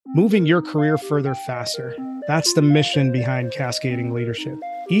moving your career further faster. That's the mission behind Cascading Leadership.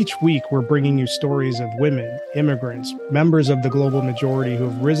 Each week, we're bringing you stories of women, immigrants, members of the global majority who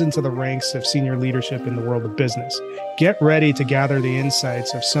have risen to the ranks of senior leadership in the world of business. Get ready to gather the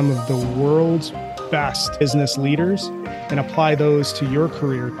insights of some of the world's best business leaders and apply those to your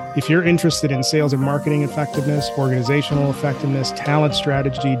career. If you're interested in sales and marketing effectiveness, organizational effectiveness, talent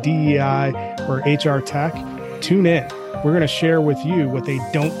strategy, DEI, or HR tech, tune in. We're going to share with you what they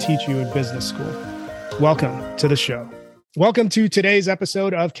don't teach you in business school. Welcome to the show. Welcome to today's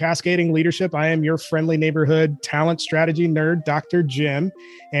episode of Cascading Leadership. I am your friendly neighborhood talent strategy nerd, Dr. Jim.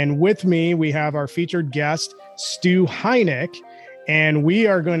 And with me, we have our featured guest, Stu Heinecke. And we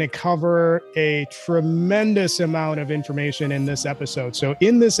are going to cover a tremendous amount of information in this episode. So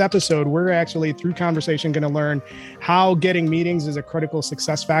in this episode, we're actually, through conversation, going to learn how getting meetings is a critical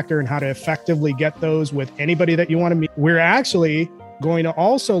success factor and how to effectively get those with anybody that you want to meet. We're actually going to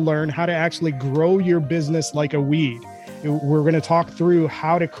also learn how to actually grow your business like a weed. We're going to talk through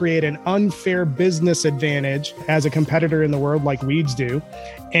how to create an unfair business advantage as a competitor in the world like weeds do.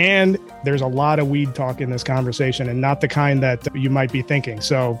 And there's a lot of weed talk in this conversation and not the kind that you might be thinking.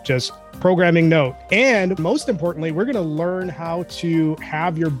 So just programming note. And most importantly, we're going to learn how to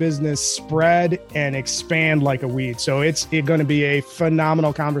have your business spread and expand like a weed. So it's going to be a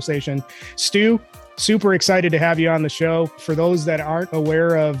phenomenal conversation. Stu, super excited to have you on the show. For those that aren't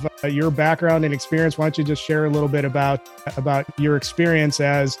aware of your background and experience, why don't you just share a little bit about your experience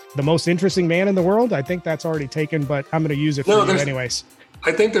as the most interesting man in the world? I think that's already taken, but I'm going to use it for you anyways.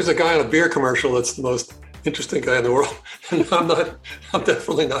 I think there's a guy on a beer commercial that's the most interesting guy in the world. And I'm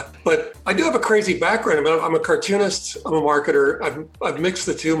definitely not. But I do have a crazy background. I mean, I'm a cartoonist, I'm a marketer. I've mixed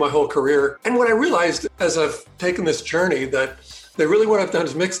the two my whole career. And what I realized as I've taken this journey that really what I've done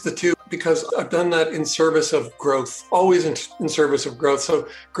is mix the two, because I've done that in service of growth, always in service of growth. So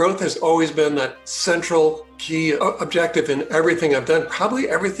growth has always been that central key objective in everything I've done, probably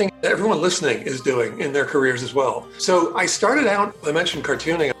everything everyone listening is doing in their careers as well. So I started out, I mentioned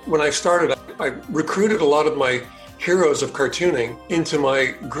cartooning. When I started, I recruited a lot of my heroes of cartooning into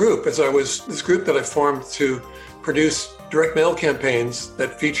my group, as I was this group that I formed to produce direct mail campaigns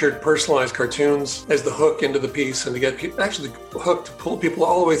that featured personalized cartoons as the hook into the piece, and to get actually the hook to pull people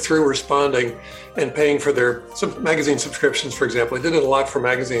all the way through responding and paying for their magazine subscriptions, for example. I did it a lot for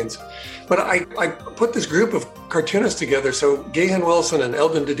magazines. But I put this group of cartoonists together. So Gahan Wilson and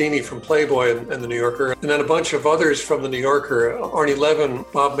Eldon Dedini from Playboy and the New Yorker, and then a bunch of others from the New Yorker, Arnie Levin,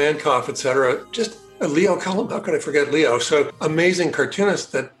 Bob Mankoff, et cetera. Just Leo Cullum, how could I forget Leo? So amazing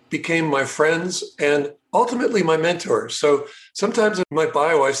cartoonists that became my friends and ultimately my mentors. So sometimes in my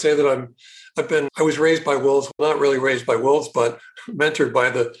bio, I say that I was raised by wolves, not really raised by wolves, but mentored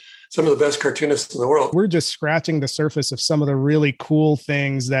by some of the best cartoonists in the world. We're just scratching the surface of some of the really cool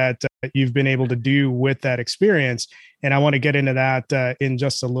things that you've been able to do with that experience. And I want to get into that in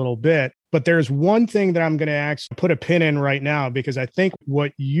just a little bit. But there's one thing that I'm going to actually put a pin in right now, because I think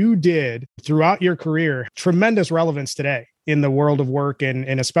what you did throughout your career, tremendous relevance today in the world of work,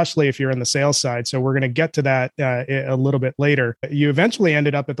 and especially if you're in the sales side. So we're going to get to that a little bit later. You eventually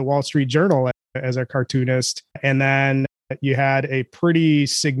ended up at the Wall Street Journal as a cartoonist, and then you had a pretty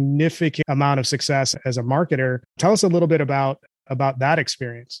significant amount of success as a marketer. Tell us a little bit about that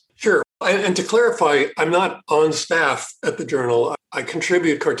experience. Sure. And to clarify, I'm not on staff at the Journal. I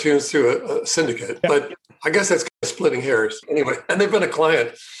contribute cartoons through a syndicate, but I guess that's kind of splitting hairs anyway. And they've been a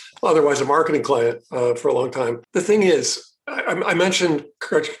client, otherwise a marketing client for a long time. The thing is, I mentioned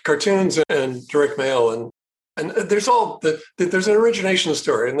cartoons and direct mail, and there's an origination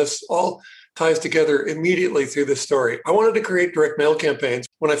story, and this all ties together immediately through this story. I wanted to create direct mail campaigns.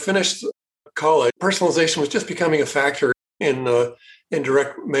 When I finished college, personalization was just becoming a factor in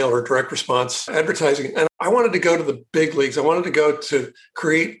direct mail or direct response advertising. And I wanted to go to the big leagues. I wanted to go to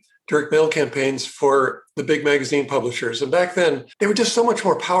create direct mail campaigns for the big magazine publishers. And back then, they were just so much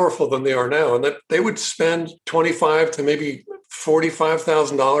more powerful than they are now. And that they would spend $25,000 to maybe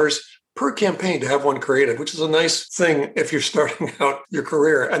 $45,000 per campaign to have one created, which is a nice thing if you're starting out your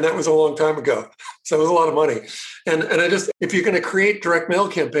career. And that was a long time ago. So it was a lot of money. And if you're going to create direct mail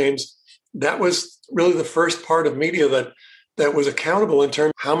campaigns, that was really the first part of media that was accountable in terms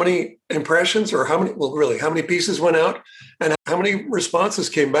of how many impressions or how many pieces went out and how many responses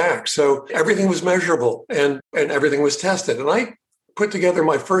came back. So everything was measurable and everything was tested. And I put together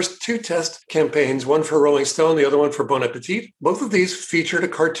my first 2 test campaigns, one for Rolling Stone, the other one for Bon Appetit. Both of these featured a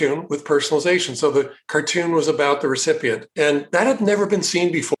cartoon with personalization. So the cartoon was about the recipient. And that had never been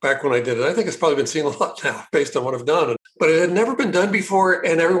seen before back when I did it. I think it's probably been seen a lot now based on what I've done. But it had never been done before.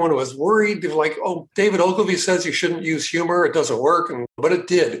 And everyone was worried. They were like, oh, David Ogilvy says you shouldn't use humor. It doesn't work. But it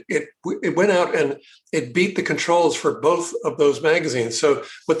did. It went out and it beat the controls for both of those magazines. So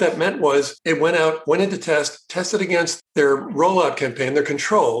what that meant was it went out, went into tested against their rollout campaign, their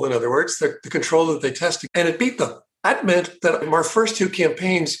control, in other words, the control that they tested, and it beat them. That meant that our first 2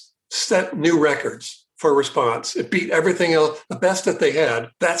 campaigns set new records for response. It beat everything else, the best that they had.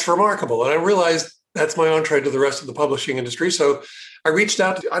 That's remarkable. And I realized that's my entree to the rest of the publishing industry. So I reached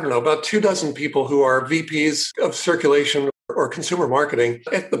out to, about 24 people who are VPs of circulation or consumer marketing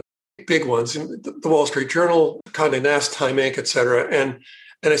at the big ones, the Wall Street Journal, Condé Nast, Heinecke, et cetera. And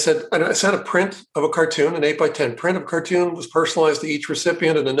I sent a print of a cartoon, an 8x10 print of a cartoon, was personalized to each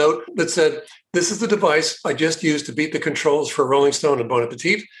recipient, and a note that said, this is the device I just used to beat the controls for Rolling Stone and Bon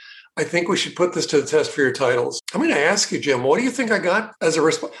Appetit. I think we should put this to the test for your titles. I'm going to ask you, Jim, what do you think I got as a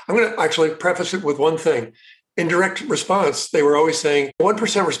response? I'm going to actually preface it with one thing. In direct response, they were always saying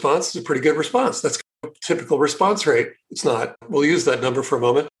 1% response is a pretty good response. That's a typical response rate. It's not. We'll use that number for a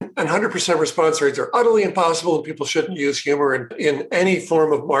moment. And 100% response rates are utterly impossible, and people shouldn't use humor in any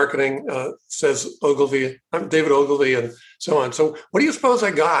form of marketing, says Ogilvy. I'm David Ogilvy, and so on. So what do you suppose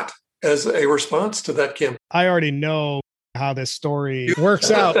I got as a response to that campaign? I already know how this story works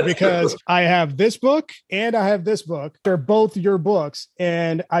out because I have this book and I have this book. They're both your books.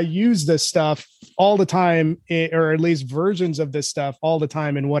 And I use this stuff all the time, or at least versions of this stuff all the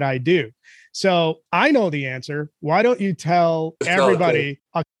time in what I do. So I know the answer. Why don't you tell everybody,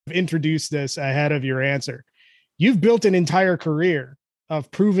 I'll introduce this ahead of your answer. You've built an entire career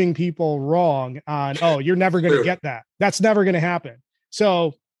of proving people wrong on, oh, you're never going to get that. That's never going to happen.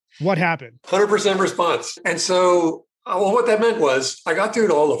 So what happened? 100% response. And so what that meant was I got through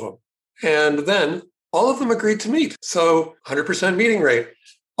to all of them. And then all of them agreed to meet. So 100% meeting rate.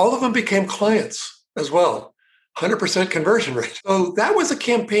 All of them became clients as well. 100% conversion rate. So that was a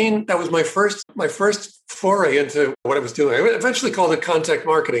campaign that was my first foray into what I was doing. I eventually called it contact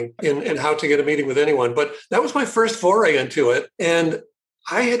marketing in how to get a meeting with anyone. But that was my first foray into it. And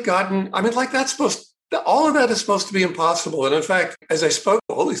I had gotten, all of that is supposed to be impossible. And in fact, as I spoke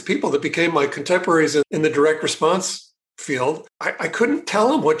to all these people that became my contemporaries in the direct response field, I couldn't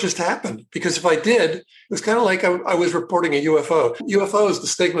tell them what just happened, because if I did, it was kind of like I was reporting a UFO. UFOs, the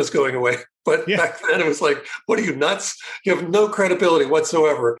stigma is going away. But back then it was like, what are you, nuts? You have no credibility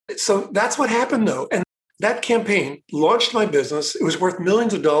whatsoever. So that's what happened though. And that campaign launched my business. It was worth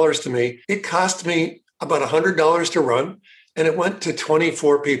millions of dollars to me. It cost me about $100 to run, and it went to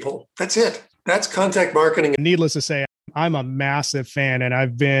 24 people. That's it. That's contact marketing. Needless to say, I'm a massive fan, and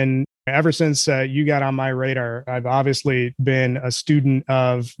I've been, ever since you got on my radar, I've obviously been a student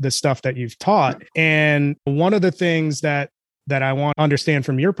of the stuff that you've taught. And one of the things that I want to understand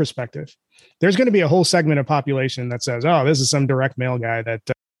from your perspective, there's going to be a whole segment of population that says, oh, this is some direct mail guy that,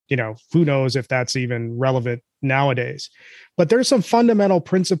 who knows if that's even relevant nowadays. But there's some fundamental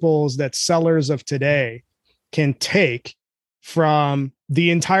principles that sellers of today can take from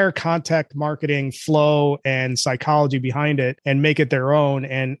the entire contact marketing flow and psychology behind it and make it their own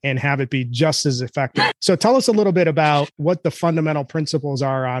and have it be just as effective. So tell us a little bit about what the fundamental principles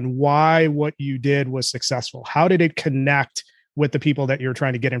are on why what you did was successful. How did it connect with the people that you're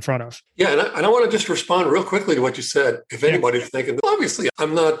trying to get in front of? Yeah, and I want to just respond real quickly to what you said. If anybody's thinking, obviously,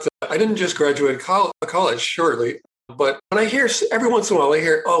 I didn't just graduate college, surely. But when I hear, every once in a while, I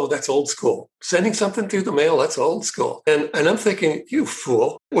hear, oh, that's old school. Sending something through the mail, that's old school. And I'm thinking, you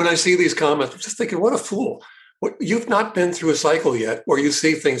fool. When I see these comments, I'm just thinking, what a fool. You've not been through a cycle yet where you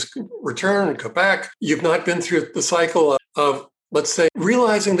see things return and come back. You've not been through the cycle of, let's say,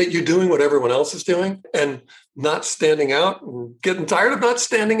 realizing that you're doing what everyone else is doing and not standing out and getting tired of not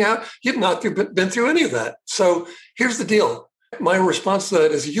standing out. You've not been through any of that. So here's the deal. My response to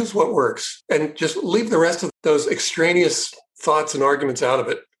that is use what works and just leave the rest of those extraneous thoughts and arguments out of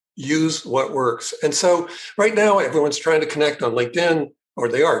it. Use what works. And so right now, everyone's trying to connect on LinkedIn, or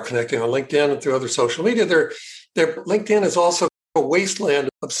they are connecting on LinkedIn and through other social media. Their LinkedIn is also a wasteland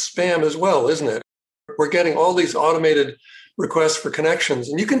of spam as well, isn't it? We're getting all these automated requests for connections,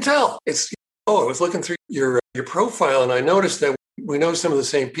 and you can tell. I was looking through your profile, and I noticed that We know some of the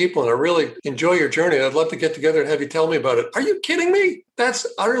same people, and I really enjoy your journey. I'd love to get together and have you tell me about it. Are you kidding me? That's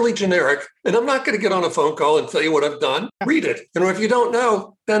utterly generic. And I'm not going to get on a phone call and tell you what I've done. Read it. And if you don't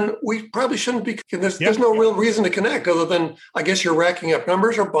know, then we probably shouldn't be. There's no real reason to connect other than, I guess, you're racking up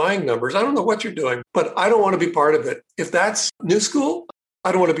numbers or buying numbers. I don't know what you're doing, but I don't want to be part of it. If that's new school,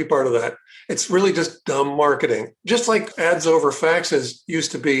 I don't want to be part of that. It's really just dumb marketing. Just like ads over faxes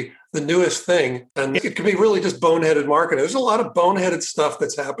used to be the newest thing. And it can be really just boneheaded marketing. There's a lot of boneheaded stuff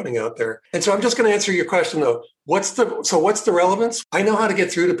that's happening out there. And so I'm just going to answer your question, though. What's the relevance? I know how to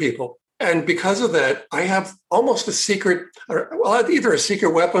get through to people. And because of that, I have almost a secret, either a secret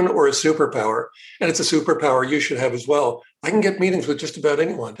weapon or a superpower. And it's a superpower you should have as well. I can get meetings with just about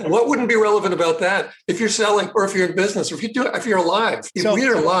anyone. And what wouldn't be relevant about that if you're selling or if you're in business or if you're alive? If we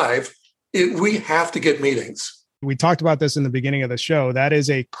are alive, we have to get meetings. We talked about this in the beginning of the show. That is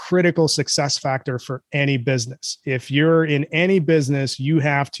a critical success factor for any business. If you're in any business, you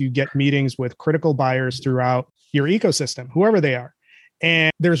have to get meetings with critical buyers throughout your ecosystem, whoever they are.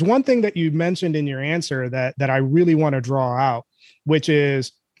 And there's one thing that you mentioned in your answer that I really want to draw out, which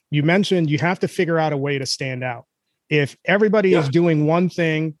is you mentioned you have to figure out a way to stand out. If everybody is doing one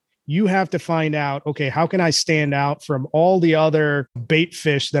thing, you have to find out, okay, how can I stand out from all the other bait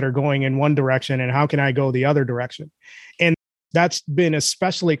fish that are going in one direction, and how can I go the other direction? And that's been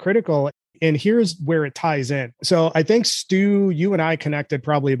especially critical. And here's where it ties in. So I think, Stu, you and I connected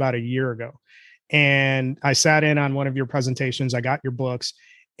probably about a year ago. And I sat in on one of your presentations. I got your books,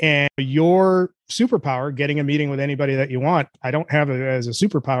 and your superpower, getting a meeting with anybody that you want. I don't have it as a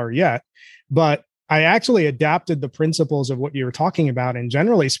superpower yet, but I actually adapted the principles of what you were talking about. And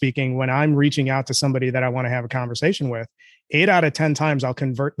generally speaking, when I'm reaching out to somebody that I want to have a conversation with, 8 out of 10 times I'll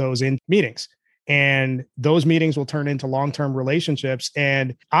convert those into meetings. And those meetings will turn into long-term relationships.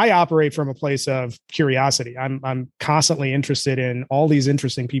 And I operate from a place of curiosity. I'm constantly interested in all these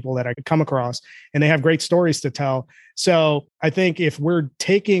interesting people that I could come across, and they have great stories to tell. So I think if we're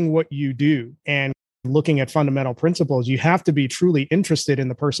taking what you do and looking at fundamental principles, you have to be truly interested in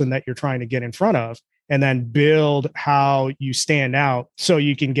the person that you're trying to get in front of, and then build how you stand out so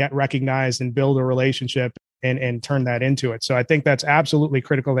you can get recognized and build a relationship and turn that into it. So I think that's absolutely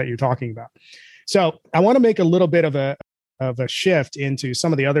critical that you're talking about. So I want to make a little bit of a shift into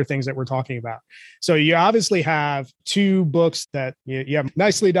some of the other things that we're talking about. So you obviously have 2 books that you have.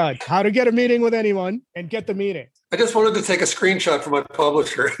 Nicely done. How to Get a Meeting with Anyone and Get the Meeting. I just wanted to take a screenshot for my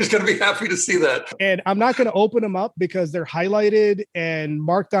publisher. He's going to be happy to see that. And I'm not going to open them up because they're highlighted and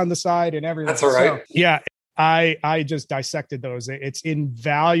marked on the side and everything. That's all right. So, yeah. I just dissected those. It's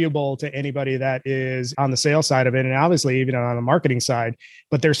invaluable to anybody that is on the sales side of it, and obviously even on the marketing side.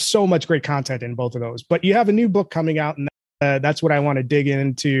 But there's so much great content in both of those. But you have a new book coming out, and that's what I want to dig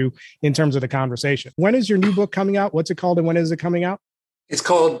into in terms of the conversation. When is your new book coming out? What's it called, and when is it coming out? It's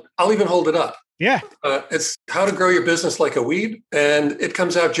called I'll Even Hold It Up. Yeah. It's How to Grow Your Business Like a Weed, and it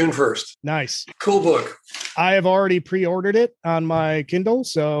comes out June 1st. Nice. Cool book. I have already pre-ordered it on my Kindle,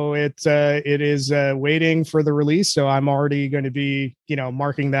 so it is waiting for the release. So I'm already going to be,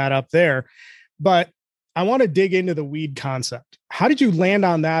 marking that up there. But I want to dig into the weed concept. How did you land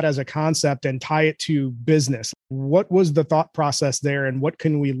on that as a concept and tie it to business? What was the thought process there, and what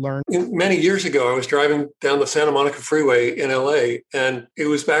can we learn? Many years ago, I was driving down the Santa Monica Freeway in LA, and it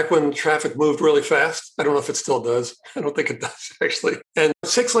was back when traffic moved really fast. I don't know if it still does. I don't think it does, actually. And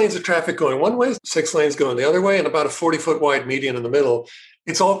 6 lanes of traffic going one way, 6 lanes going the other way, and about a 40-foot wide median in the middle.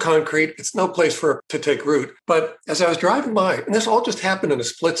 It's all concrete. It's no place for it to take root. But as I was driving by, and this all just happened in a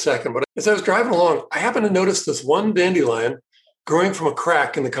split second, but as I was driving along, I happened to notice this one dandelion growing from a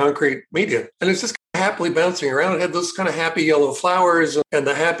crack in the concrete median. And it's just happily bouncing around. It had those kind of happy yellow flowers and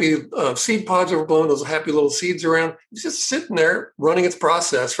the happy seed pods that were blowing those happy little seeds around. It's just sitting there running its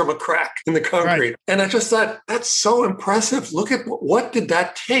process from a crack in the concrete. Right. And I just thought, that's so impressive. Look at what did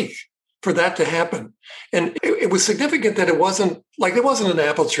that take for that to happen. And it was significant that it wasn't an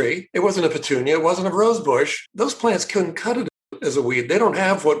apple tree. It wasn't a petunia. It wasn't a rose bush. Those plants couldn't cut it as a weed. They don't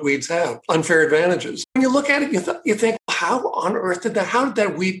have what weeds have, unfair advantages. When you look at it, you think, how on earth how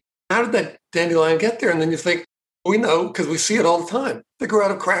did that dandelion get there? And then you think, we know because we see it all the time. They grow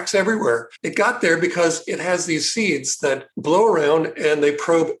out of cracks everywhere. It got there because it has these seeds that blow around and they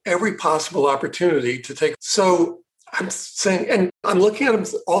probe every possible opportunity to take. So I'm saying, and I'm looking at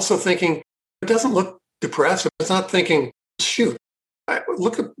them also thinking, it doesn't look depressed. It's not thinking, shoot,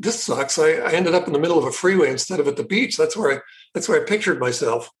 look at this sucks. I ended up in the middle of a freeway instead of at the beach. That's where I pictured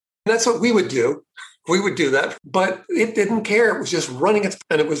myself. And that's what we would do. We would do that, but it didn't care. It was just running it,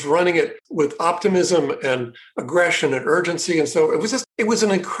 and it was running it with optimism and aggression and urgency. And so it was an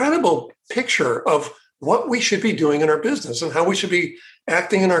incredible picture of what we should be doing in our business and how we should be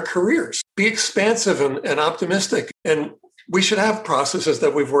acting in our careers. Be expansive and optimistic. And we should have processes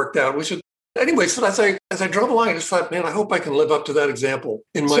that we've worked out. We should. Anyway, so as I drove along, I just thought, man, I hope I can live up to that example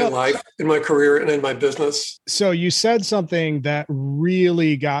in my life, in my career, and in my business. So you said something that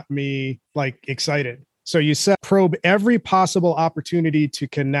really got me excited. So you said probe every possible opportunity to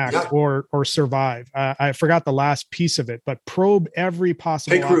connect or survive. I forgot the last piece of it, but probe every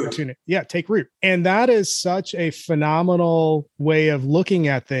possible opportunity. Yeah, take root. And that is such a phenomenal way of looking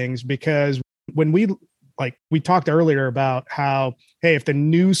at things, because when we talked earlier about how, hey, if the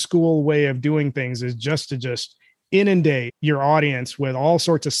new school way of doing things is just to inundate your audience with all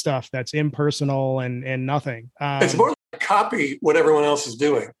sorts of stuff that's impersonal and nothing. It's more like copy what everyone else is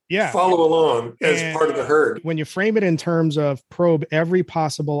doing. Yeah. Follow along as part of the herd. When you frame it in terms of probe every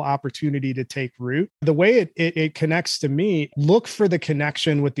possible opportunity to take root, the way it connects to me, look for the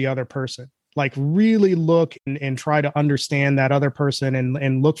connection with the other person. Really look and try to understand that other person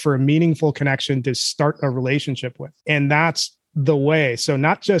and look for a meaningful connection to start a relationship with. And that's the way. So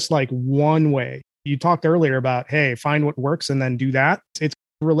not just one way. You talked earlier about, hey, find what works and then do that. It's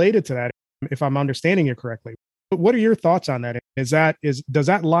related to that, if I'm understanding you correctly. But what are your thoughts on that? Does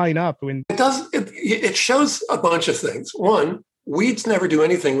that line up? It does. It shows a bunch of things. One, weeds never do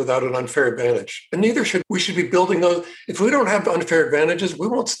anything without an unfair advantage, and neither should we. Should be building those. If we don't have unfair advantages, we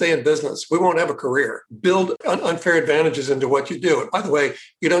won't stay in business. We won't have a career. Build unfair advantages into what you do. And by the way,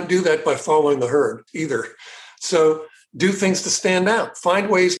 you don't do that by following the herd either. So do things to stand out. Find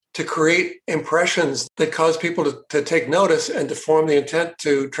ways to create impressions that cause people to take notice and to form the intent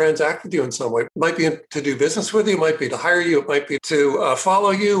to transact with you in some way. It might be to do business with you, it might be to hire you, it might be to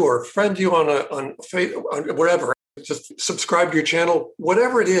follow you or friend you on whatever. Just subscribe to your channel,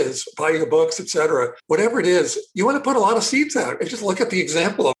 whatever it is, buy your books, etc. Whatever it is, you want to put a lot of seeds out. And just look at the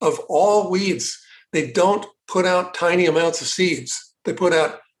example of all weeds. They don't put out tiny amounts of seeds. They put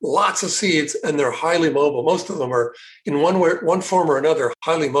out lots of seeds, and they're highly mobile. Most of them are, in one form or another,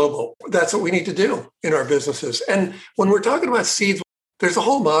 highly mobile. That's what we need to do in our businesses. And when we're talking about seeds, there's a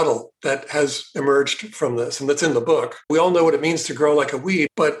whole model that has emerged from this, and that's in the book. We all know what it means to grow like a weed,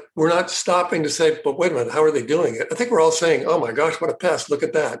 but we're not stopping to say, but wait a minute, how are they doing it? I think we're all saying, oh my gosh, what a pest, look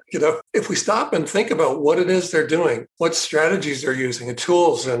at that. If we stop and think about what it is they're doing, what strategies they're using and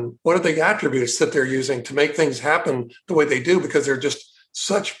tools, and what are the attributes that they're using to make things happen the way they do, because they're just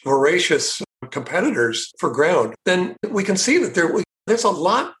such voracious competitors for ground, then we can see that there's a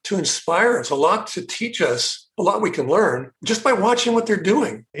lot to inspire us, a lot to teach us, a lot we can learn just by watching what they're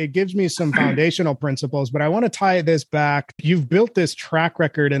doing. It gives me some foundational principles, but I want to tie this back. You've built this track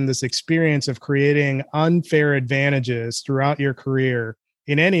record and this experience of creating unfair advantages throughout your career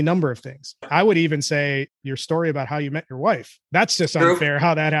in any number of things. I would even say your story about how you met your wife. That's just unfair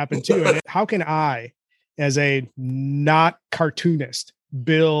how that happened too. And how can I, as a not cartoonist,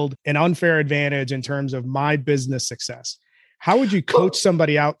 build an unfair advantage in terms of my business success? How would you coach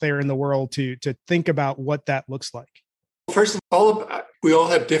somebody out there in the world to think about what that looks like? First of all, we all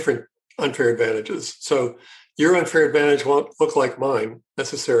have different unfair advantages. So your unfair advantage won't look like mine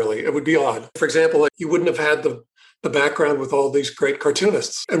necessarily. It would be odd. For example, you wouldn't have had the background with all these great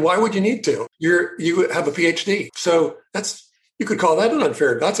cartoonists. And why would you need to? You have a PhD. So you could call that an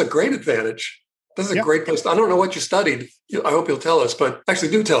unfair. That's a great advantage. This is a great place. I don't know what you studied. I hope you'll tell us, but actually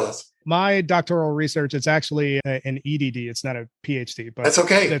do tell us. My doctoral research, it's actually an EDD. It's not a PhD, but that's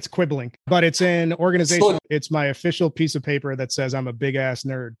okay. That's quibbling. But it's in organizational. It's my official piece of paper that says I'm a big ass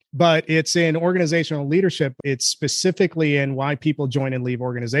nerd. But it's in organizational leadership. It's specifically in why people join and leave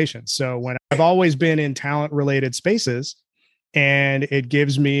organizations. So when I've always been in talent related spaces, and it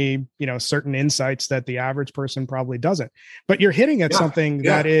gives me, certain insights that the average person probably doesn't. But you're hitting at something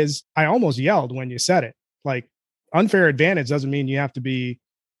that is, I almost yelled when you said it. Unfair advantage doesn't mean you have to be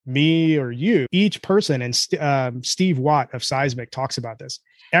me or you. Each person, and Steve Watt of Seismic talks about this.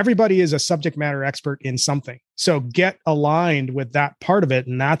 Everybody is a subject matter expert in something. So get aligned with that part of it,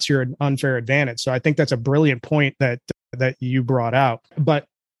 and that's your unfair advantage. So I think that's a brilliant point that you brought out. But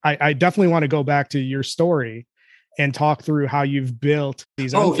I definitely want to go back to your story and talk through how you've built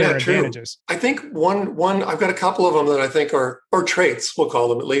these unfair advantages. I think one, I've got a couple of them that I think are traits, we'll call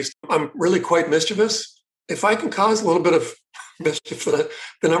them at least. I'm really quite mischievous. If I can cause a little bit of mischief,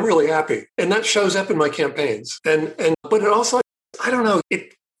 then I'm really happy. And that shows up in my campaigns. But it also, I don't know,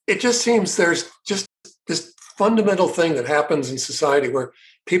 it just seems there's just this fundamental thing that happens in society where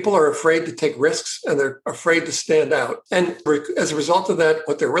People are afraid to take risks and they're afraid to stand out. And as a result of that,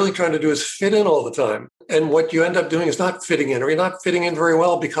 what they're really trying to do is fit in all the time. And what you end up doing is not fitting in, or you're not fitting in very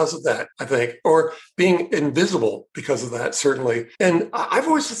well because of that, I think, or being invisible because of that, certainly. And I've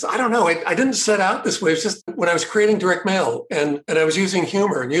always, I don't know, I didn't set out this way. It's just when I was creating direct mail and I was using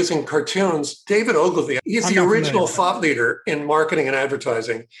humor and using cartoons, David Ogilvy, he's the original thought leader in marketing and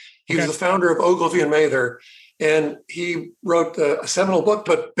advertising. He was the founder of Ogilvy and Mather. And he wrote a seminal book,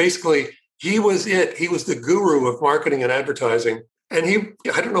 but basically he was it. He was the guru of marketing and advertising. And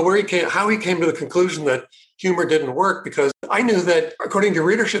I don't know how he came to the conclusion that humor didn't work, because I knew that according to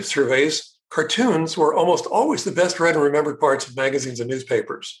readership surveys, cartoons were almost always the best read and remembered parts of magazines and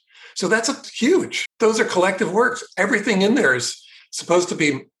newspapers. So that's huge. Those are collective works. Everything in there is supposed to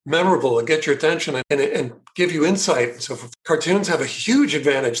be memorable and get your attention and give you insight. So cartoons have a huge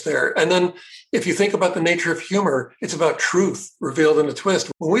advantage there. And then if you think about the nature of humor, it's about truth revealed in a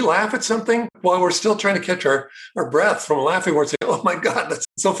twist. When we laugh at something while we're still trying to catch our breath from laughing, we're saying, oh my God, that's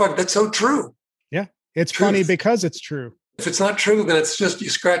so fun. That's so true. Yeah. It's funny because it's true. If it's not true, then it's just, you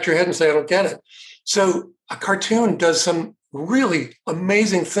scratch your head and say, I don't get it. So a cartoon does some really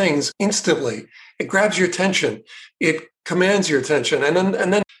amazing things instantly. It grabs your attention. It commands your attention. And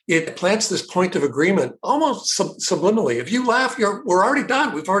then it plants this point of agreement almost subliminally. If you laugh, we're already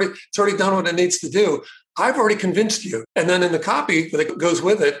done. It's already done what it needs to do. I've already convinced you. And then in the copy that goes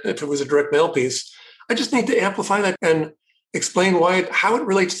with it, if it was a direct mail piece, I just need to amplify that and explain how it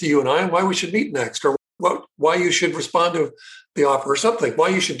relates to you and I, and why we should meet next, or why you should respond to the offer or something, why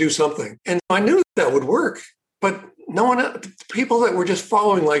you should do something. And I knew that would work, but no one, people that were just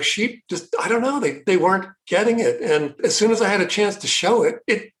following like sheep, I don't know, they weren't getting it. And as soon as I had a chance to show it,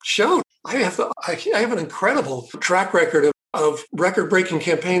 it showed. I have an incredible track record of record-breaking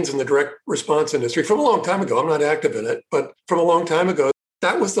campaigns in the direct response industry from a long time ago. I'm not active in it, but from a long time ago,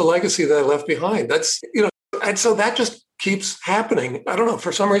 that was the legacy that I left behind. And so that just keeps happening. I don't know,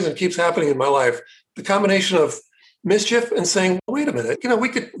 for some reason, it keeps happening in my life. The combination of mischief and saying, wait a minute,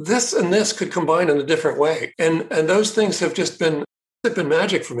 this and this could combine in a different way. And those things have just been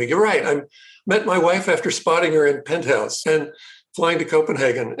magic for me. You're right. I met my wife after spotting her in Penthouse and flying to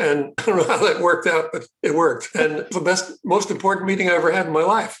Copenhagen. And I don't know how that worked out, but it worked. And the most important meeting I ever had in my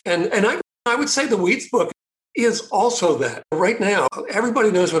life. And I would say the Weeds book is also that. Right now,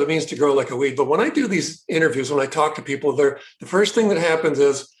 everybody knows what it means to grow like a weed. But when I do these interviews, when I talk to people, the first thing that happens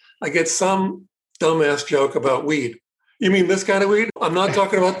is I get some dumbass joke about weed. You mean this kind of weed? I'm not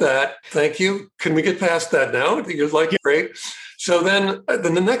talking about that. Thank you. Can we get past that now? You're like, great. So then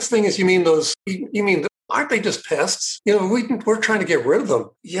the next thing is, aren't they just pests? We're trying to get rid of them.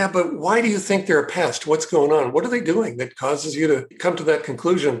 Yeah, but why do you think they're a pest? What's going on? What are they doing that causes you to come to that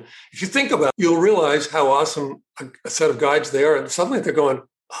conclusion? If you think about it, you'll realize how awesome a set of guides they are. And suddenly they're going,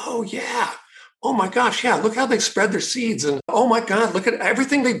 oh, yeah. Oh, my gosh. Yeah. Look how they spread their seeds. And oh, my God, look at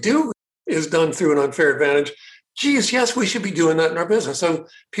everything they do is done through an unfair advantage. Geez, yes, we should be doing that in our business. So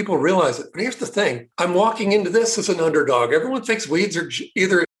people realize it. But here's the thing. I'm walking into this as an underdog. Everyone thinks weeds are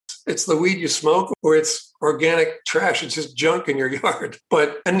either it's the weed you smoke or it's organic trash. It's just junk in your yard.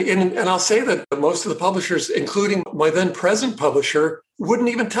 But and I'll say that most of the publishers, including my then present publisher, wouldn't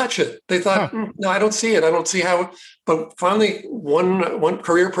even touch it. They thought, no, I don't see it. I don't see how. But finally, one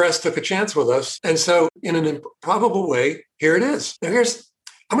Career Press took a chance with us. And so in an improbable way, here it is. Now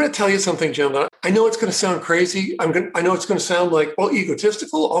I'm going to tell you something, Jim. I know it's going to sound crazy. I know it's going to sound like,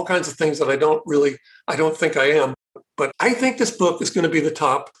 egotistical, all kinds of things that I don't think I am. But I think this book is going to be the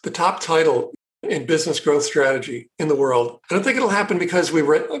top title in business growth strategy in the world. I don't think it'll happen because of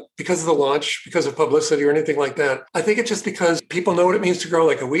the launch, because of publicity or anything like that. I think it's just because people know what it means to grow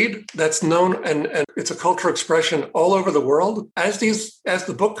like a weed. That's known, and it's a cultural expression all over the world. As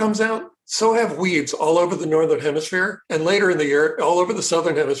the book comes out, so have weeds all over the Northern Hemisphere, and later in the year, all over the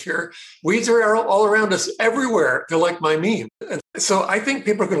Southern Hemisphere. Weeds are all around us everywhere. They're like my meme. And so I think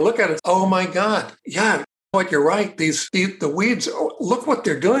people are going to look at it, oh my God, yeah, what you're right. The weeds, look what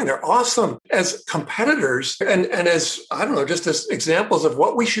they're doing. They're awesome as competitors and as, I don't know, just as examples of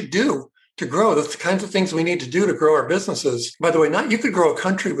what we should do to grow, the kinds of things we need to do to grow our businesses. By the way, you could grow a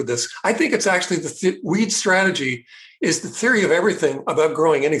country with this. I think it's actually the weed strategy is the theory of everything about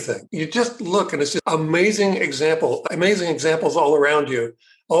growing anything. You just look and it's just amazing examples all around you,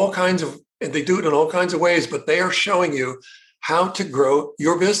 and they do it in all kinds of ways, but they are showing you how to grow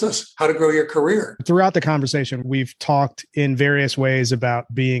your business, how to grow your career. Throughout the conversation, we've talked in various ways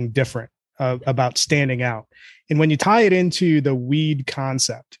about being different, about standing out. And when you tie it into the weed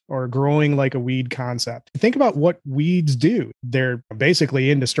concept or growing like a weed concept, think about what weeds do. They're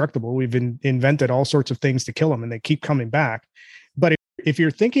basically indestructible. We've invented all sorts of things to kill them and they keep coming back. But If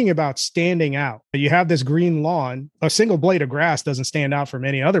you're thinking about standing out, you have this green lawn, a single blade of grass doesn't stand out from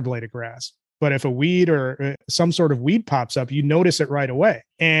any other blade of grass. But if a weed or some sort of weed pops up, you notice it right away.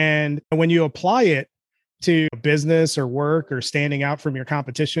 And when you apply it to business or work or standing out from your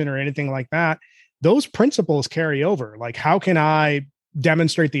competition or anything like that, those principles carry over. Like, how can I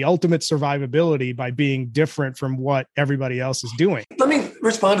demonstrate the ultimate survivability by being different from what everybody else is doing? Let me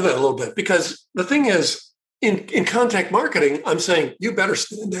respond to that a little bit, because the thing is, in contact marketing, I'm saying you better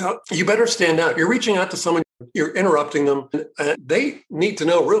stand out. You better stand out. You're reaching out to someone, you're interrupting them. And they need to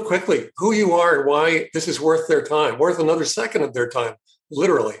know real quickly who you are and why this is worth their time, worth another second of their time,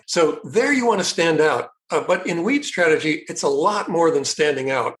 literally. So there you want to stand out. But in weed strategy, it's a lot more than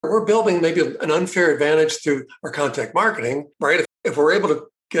standing out. We're building maybe an unfair advantage through our contact marketing, right? If we're able to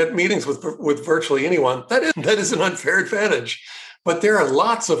get meetings with virtually anyone, that is an unfair advantage. But there are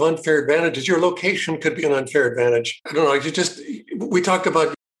lots of unfair advantages. Your location could be an unfair advantage. I don't know. We talked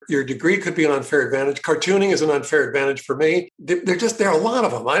about your degree could be an unfair advantage. Cartooning is an unfair advantage for me. There are a lot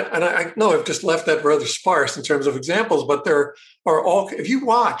of them. I know I've just left that rather sparse in terms of examples, but there are all, if you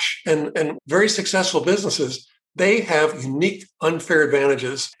watch and very successful businesses, they have unique unfair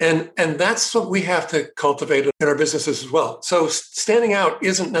advantages. And that's what we have to cultivate in our businesses as well. So standing out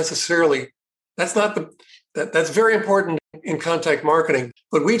isn't necessarily, that's very important in contact marketing,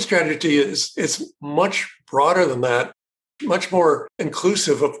 but weed strategy is much broader than that, much more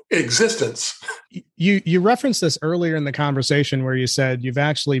inclusive of existence. You referenced this earlier in the conversation where you said you've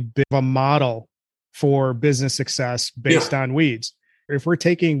actually built a model for business success based on weeds. If we're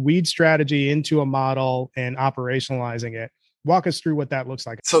taking weed strategy into a model and operationalizing it, walk us through what that looks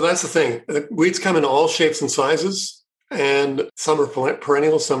like. So that's the thing. Weeds come in all shapes and sizes, and some are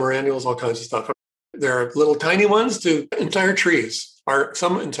perennials, some are annuals, all kinds of stuff. There are little tiny ones to entire trees.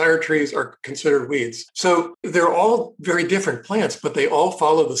 Some entire trees are considered weeds. So they're all very different plants, but they all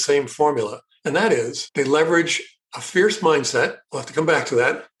follow the same formula. And that is, they leverage a fierce mindset. We'll have to come back to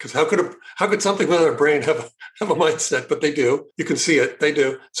that, because how could something without a brain have a mindset? But they do. You can see it. They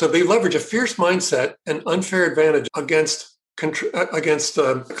do. So they leverage a fierce mindset and unfair advantage against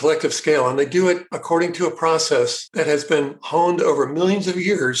collective scale. And they do it according to a process that has been honed over millions of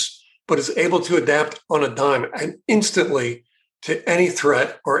years, but is able to adapt on a dime and instantly to any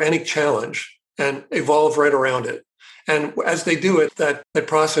threat or any challenge and evolve right around it. And as they do it, that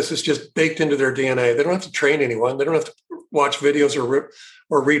process is just baked into their DNA. They don't have to train anyone. They don't have to watch videos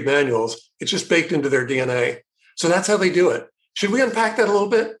or read manuals. It's just baked into their DNA. So that's how they do it. Should we unpack that a little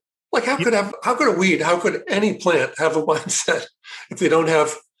bit? Like, how could any plant have a mindset if they don't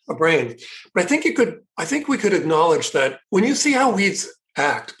have a brain? But I think we could acknowledge that when you see how weeds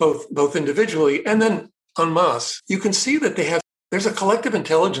act, both individually and then en masse, you can see that there's a collective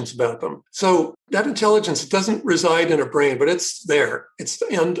intelligence about them. So that intelligence doesn't reside in a brain, but it's there. It's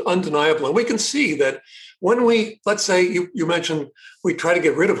undeniable. And we can see that when let's say you mentioned we try to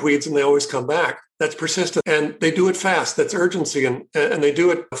get rid of weeds and they always come back. That's persistent. And they do it fast. That's urgency. And they do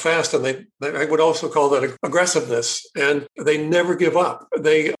it fast. And I would also call that aggressiveness. And they never give up.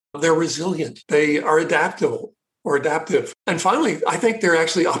 They're resilient. They are adaptable. Or adaptive. And finally, I think they're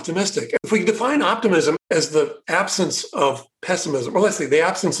actually optimistic. If we define optimism as the absence of pessimism, or let's say the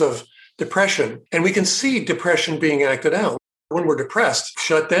absence of depression, and we can see depression being acted out. When we're depressed,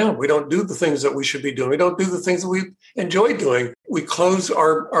 shut down. We don't do the things that we should be doing. We don't do the things that we enjoy doing. We close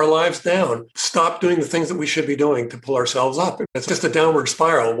our lives down, stop doing the things that we should be doing to pull ourselves up. It's just a downward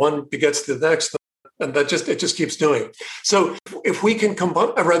spiral. One begets the next. And it just keeps doing. So if we can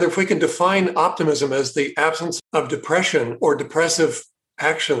define optimism as the absence of depression or depressive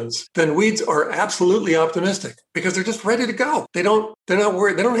actions, then weeds are absolutely optimistic because they're just ready to go. They're not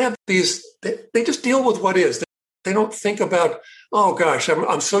worried. They don't have these, they just deal with what is. They don't think about, oh gosh,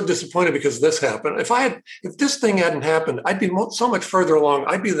 I'm so disappointed because this happened. If this thing hadn't happened, I'd be so much further along.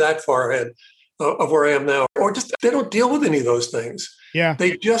 I'd be that far ahead of where I am now. Or just, they don't deal with any of those things. Yeah.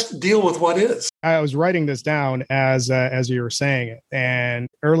 They just deal with what is. I was writing this down as you were saying it. And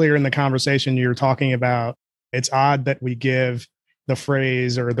earlier in the conversation, you were talking about it's odd that we give the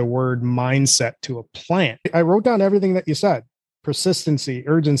phrase or the word mindset to a plant. I wrote down everything that you said: persistency,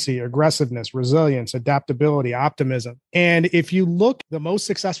 urgency, aggressiveness, resilience, adaptability, optimism. And if you look, the most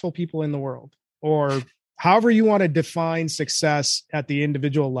successful people in the world, or however you want to define success at the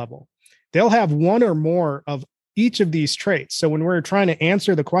individual level, they'll have one or more of each of these traits. So when we're trying to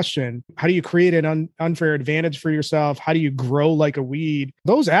answer the question, how do you create an unfair advantage for yourself? How do you grow like a weed?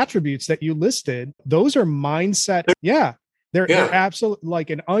 Those attributes that you listed, those are mindset. Yeah. They're absolutely like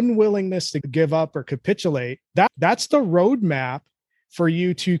an unwillingness to give up or capitulate. That's the roadmap for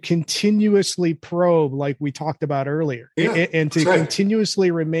you to continuously probe, like we talked about earlier, and to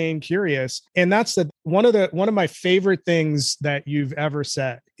continuously remain curious. And that's one of my favorite things that you've ever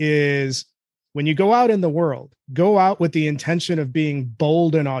said is, when you go out in the world, go out with the intention of being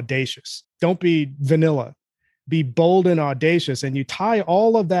bold and audacious. Don't be vanilla. Be bold and audacious. And you tie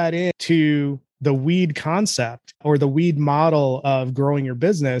all of that into the weed concept or the weed model of growing your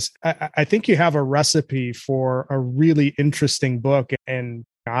business. I think you have a recipe for a really interesting book. And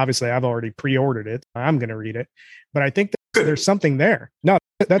obviously, I've already pre-ordered it. I'm going to read it. But I think that there's something there. No,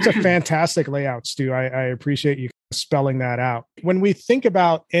 that's a fantastic layout, Stu. I appreciate you spelling that out. When we think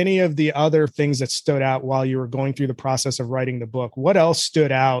about any of the other things that stood out while you were going through the process of writing the book, what else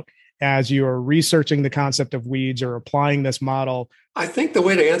stood out as you were researching the concept of weeds or applying this model? I think the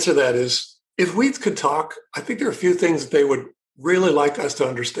way to answer that is, if weeds could talk, I think there are a few things that they would really like us to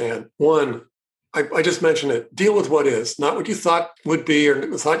understand. One, I just mentioned it, deal with what is, not what you thought would be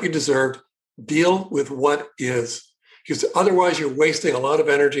or thought you deserved. Deal with what is. Because otherwise you're wasting a lot of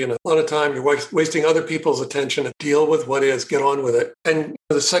energy and a lot of time. You're wasting other people's attention. Deal with what is, get on with it. And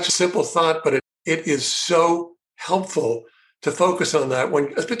it's such a simple thought, but it is so helpful to focus on that,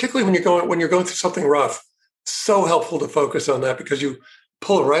 particularly when you're going through something rough. So helpful to focus on that because you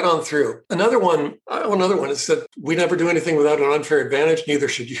pull right on through. Another one is that we never do anything without an unfair advantage. Neither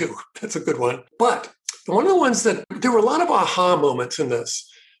should you. That's a good one. But one of the ones that there were a lot of aha moments in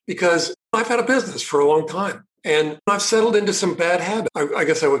this, because I've had a business for a long time and I've settled into some bad habits, I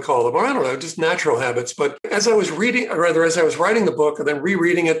guess I would call them, or I don't know, just natural habits. But as I was writing the book and then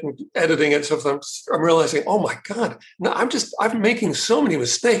rereading it and editing it, I'm realizing, oh my God, no, I'm making so many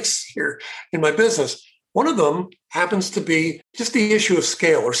mistakes here in my business. One of them happens to be just the issue of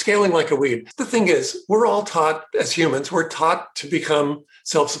scale or scaling like a weed. The thing is, we're all taught as humans, we're taught to become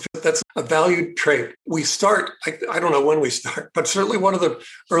self-sufficient. That's a valued trait. We start, I don't know when we start, but certainly one of the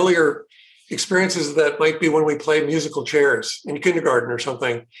earlier experiences of that might be when we play musical chairs in kindergarten or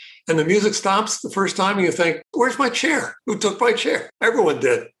something. And the music stops the first time and you think, where's my chair? Who took my chair? Everyone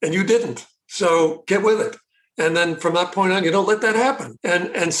did, and you didn't. So get with it. And then from that point on, you don't let that happen.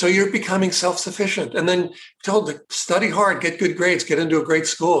 And so you're becoming self-sufficient. And then told to study hard, get good grades, get into a great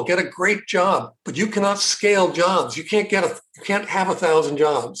school, get a great job. But you cannot scale jobs. You can't have 1,000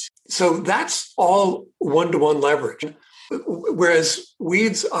 jobs. So that's all one-to-one leverage. Whereas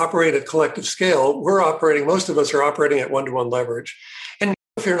weeds operate at collective scale, most of us are operating at one-to-one leverage. And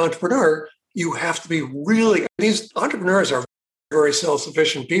if you're an entrepreneur, you have to be these entrepreneurs are very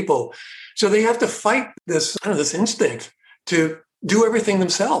self-sufficient people. So they have to fight this instinct to do everything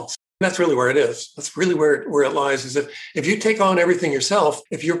themselves. And that's really where it is. That's really where it lies, is that if you take on everything yourself,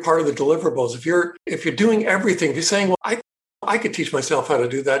 if you're part of the deliverables, if you're doing everything, if you're saying, well, I could teach myself how to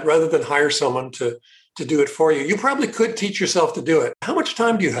do that rather than hire someone to do it for you. You probably could teach yourself to do it. How much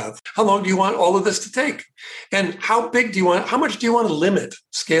time do you have? How long do you want all of this to take? And how much do you want to limit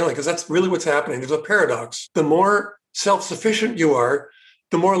scaling? Because that's really what's happening. There's a paradox. The more self-sufficient you are,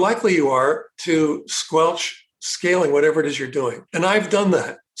 the more likely you are to squelch scaling whatever it is you're doing. And I've done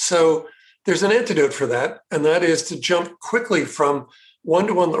that. So there's an antidote for that, and that is to jump quickly from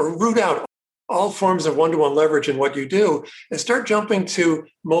one-to-one or root out all forms of one-to-one leverage in what you do and start jumping to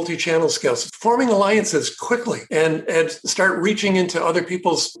multi-channel skills, forming alliances quickly and start reaching into other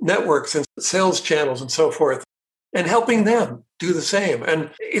people's networks and sales channels and so forth and helping them do the same. And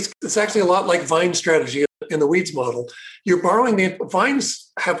it's actually a lot like vine strategy in the weeds model. You're borrowing vines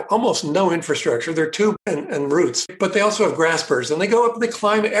have almost no infrastructure. They're tube and roots, but they also have graspers and they go up and they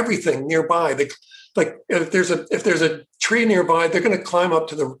climb everything nearby. If there's a tree nearby, they're going to climb up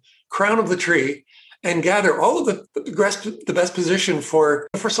to the crown of the tree and gather all of the best position for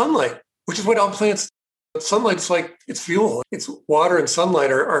sunlight, which is what all plants. Sunlight is like it's fuel. It's water and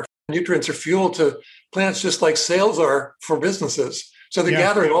sunlight are nutrients or fuel to plants, just like sales are for businesses. So they're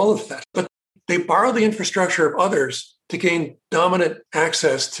gathering all of that, but they borrow the infrastructure of others to gain dominant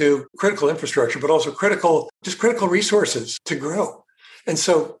access to critical infrastructure, but also critical resources to grow. And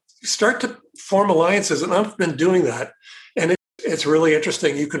so you start to form alliances, and I've been doing that. And it's really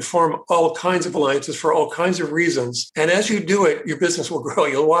interesting. You can form all kinds of alliances for all kinds of reasons. And as you do it, your business will grow.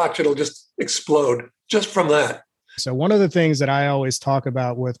 You'll watch, it'll just explode just from that. So one of the things that I always talk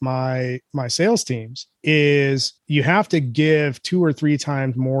about with my sales teams is you have to give 2 or 3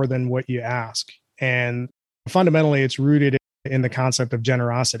 times more than what you ask. And fundamentally, it's rooted in the concept of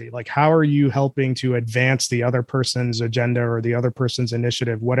generosity. Like, how are you helping to advance the other person's agenda or the other person's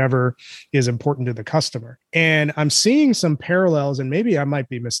initiative, whatever is important to the customer? And I'm seeing some parallels, and maybe I might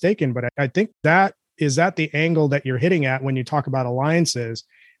be mistaken, but I think that is at the angle that you're hitting at when you talk about alliances.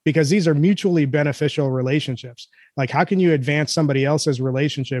 because these are mutually beneficial relationships. Like, how can you advance somebody else's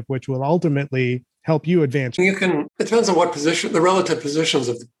relationship, which will ultimately help you advance? It depends on what position, the relative positions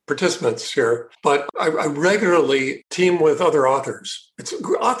of the participants here, but I regularly team with other authors.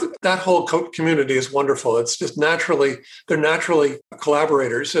 That whole community is wonderful. It's just they're naturally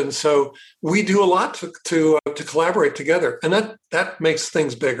collaborators. And so we do a lot to collaborate together. And that makes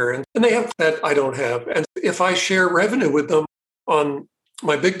things bigger. And they have that I don't have. And if I share revenue with them on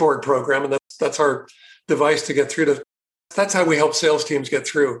my big board program, and that's our device to get through to. That's how we help sales teams get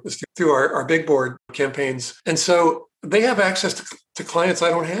through our big board campaigns. And so they have access to clients I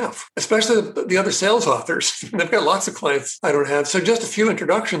don't have, especially the other sales authors. They've got lots of clients I don't have. So just a few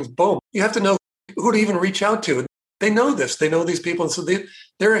introductions, boom. You have to know who to even reach out to. They know this. They know these people. And so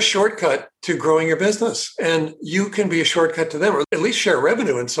they're a shortcut to growing your business. And you can be a shortcut to them, or at least share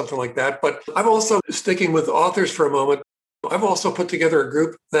revenue and something like that. But I'm also sticking with authors for a moment. I've also put together a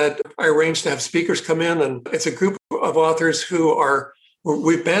group that I arranged to have speakers come in, and it's a group of authors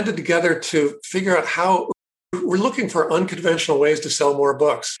we've banded together to figure out how we're looking for unconventional ways to sell more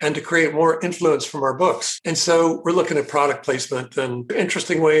books and to create more influence from our books. And so we're looking at product placement and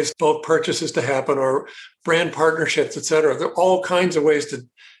interesting ways, bulk purchases to happen or brand partnerships, et cetera. There are all kinds of ways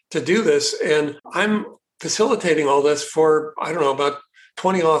to do this. And I'm facilitating all this for, about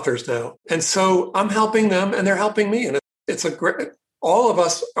 20 authors now. And so I'm helping them and they're helping me. And it's a great, all of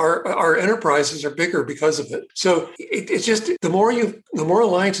us, our enterprises are bigger because of it. So it's just, the more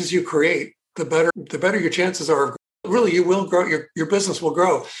alliances you create, the better your chances are. Really, you will grow, your business will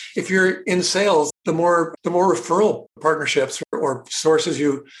grow. If you're in sales, the more referral partnerships or sources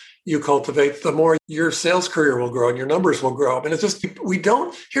you cultivate, the more your sales career will grow and your numbers will grow. And it's just,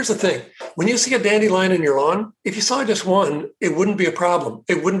 here's the thing. When you see a dandelion in your lawn, if you saw just one, it wouldn't be a problem.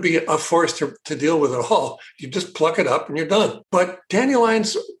 It wouldn't be a force to deal with at all. You just pluck it up and you're done. But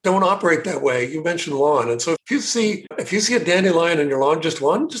dandelions don't operate that way. You mentioned lawn. And so if you see a dandelion in your lawn, just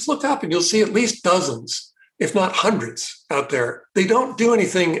one, just look up and you'll see at least dozens, if not hundreds out there. They don't do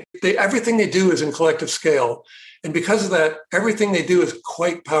anything. Everything they do is in collective scale. And because of that, everything they do is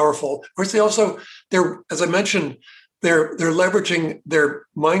quite powerful. Of course, as I mentioned, they're leveraging their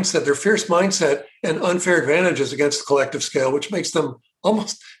mindset, their fierce mindset and unfair advantages against the collective scale, which makes them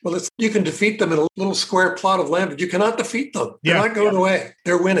you can defeat them in a little square plot of land, but you cannot defeat them. They're not going away.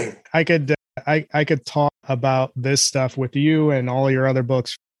 They're winning. I could talk about this stuff with you and all your other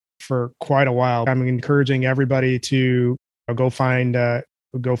books for quite a while. I'm encouraging everybody to go find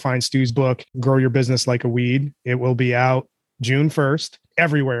Stu's book, Grow Your Business Like a Weed. It will be out June 1st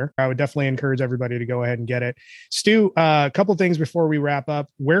everywhere. I would definitely encourage everybody to go ahead and get it. Stu, a couple things before we wrap up.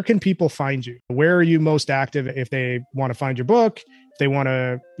 Where can people find you? Where are you most active if they want to find your book? If they want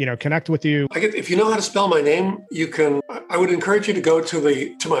to, connect with you? If you know how to spell my name, I would encourage you to go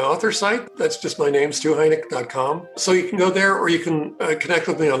to my author site. That's just my name, StuHeinecke.com. So you can go there, or you can connect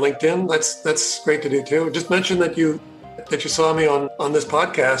with me on LinkedIn. That's great to do too. Just mention that you saw me on this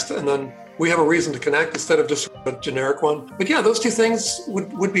podcast, and then we have a reason to connect instead of just a generic one. But yeah, those two things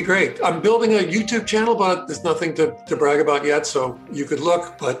would be great. I'm building a YouTube channel, but there's nothing to brag about yet. So you could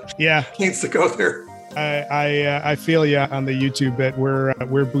look, but it needs to go there. I feel you on the YouTube bit. We're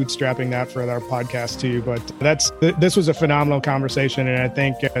bootstrapping that for our podcast too. But this was a phenomenal conversation, and I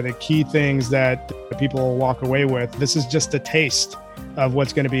think the key things that people will walk away with. This is just a taste of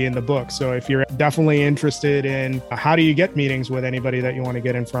what's going to be in the book. So if you're definitely interested in how do you get meetings with anybody that you want to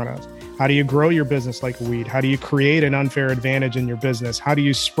get in front of? How do you grow your business like a weed? How do you create an unfair advantage in your business? How do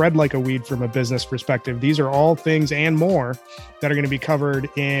you spread like a weed from a business perspective? These are all things and more that are going to be covered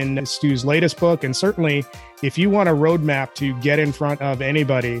in Stu's latest book. And certainly, if you want a roadmap to get in front of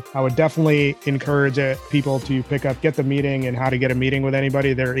anybody, I would definitely encourage people to get the meeting and how to get a meeting with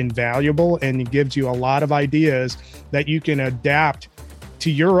anybody. They're invaluable, and it gives you a lot of ideas that you can adapt to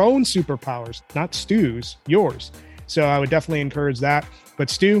your own superpowers, not Stu's, yours. So I would definitely encourage that.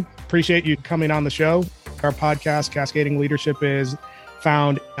 But Stu, appreciate you coming on the show. Our podcast, Cascading Leadership, is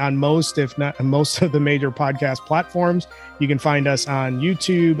found on most, if not most of the major podcast platforms. You can find us on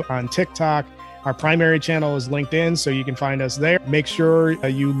YouTube, on TikTok. Our primary channel is LinkedIn, so you can find us there. Make sure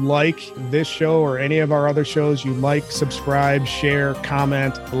you like this show or any of our other shows. You like, subscribe, share,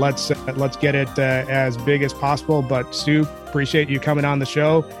 comment. Let's get it as big as possible. But Stu, appreciate you coming on the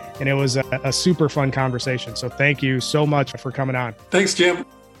show, and it was a super fun conversation. So thank you so much for coming on. Thanks, Jim.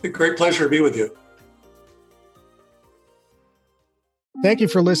 A great pleasure to be with you. Thank you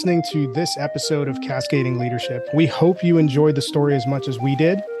for listening to this episode of Cascading Leadership. We hope you enjoyed the story as much as we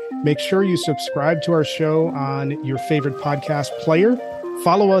did. Make sure you subscribe to our show on your favorite podcast player.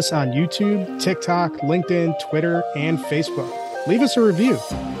 Follow us on YouTube, TikTok, LinkedIn, Twitter, and Facebook. Leave us a review.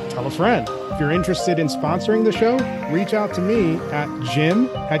 tell a friend. If you're interested in sponsoring the show, reach out to me at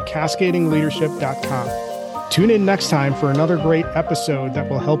jim@cascadingleadership.com. Tune in next time for another great episode that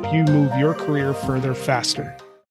will help you move your career further faster.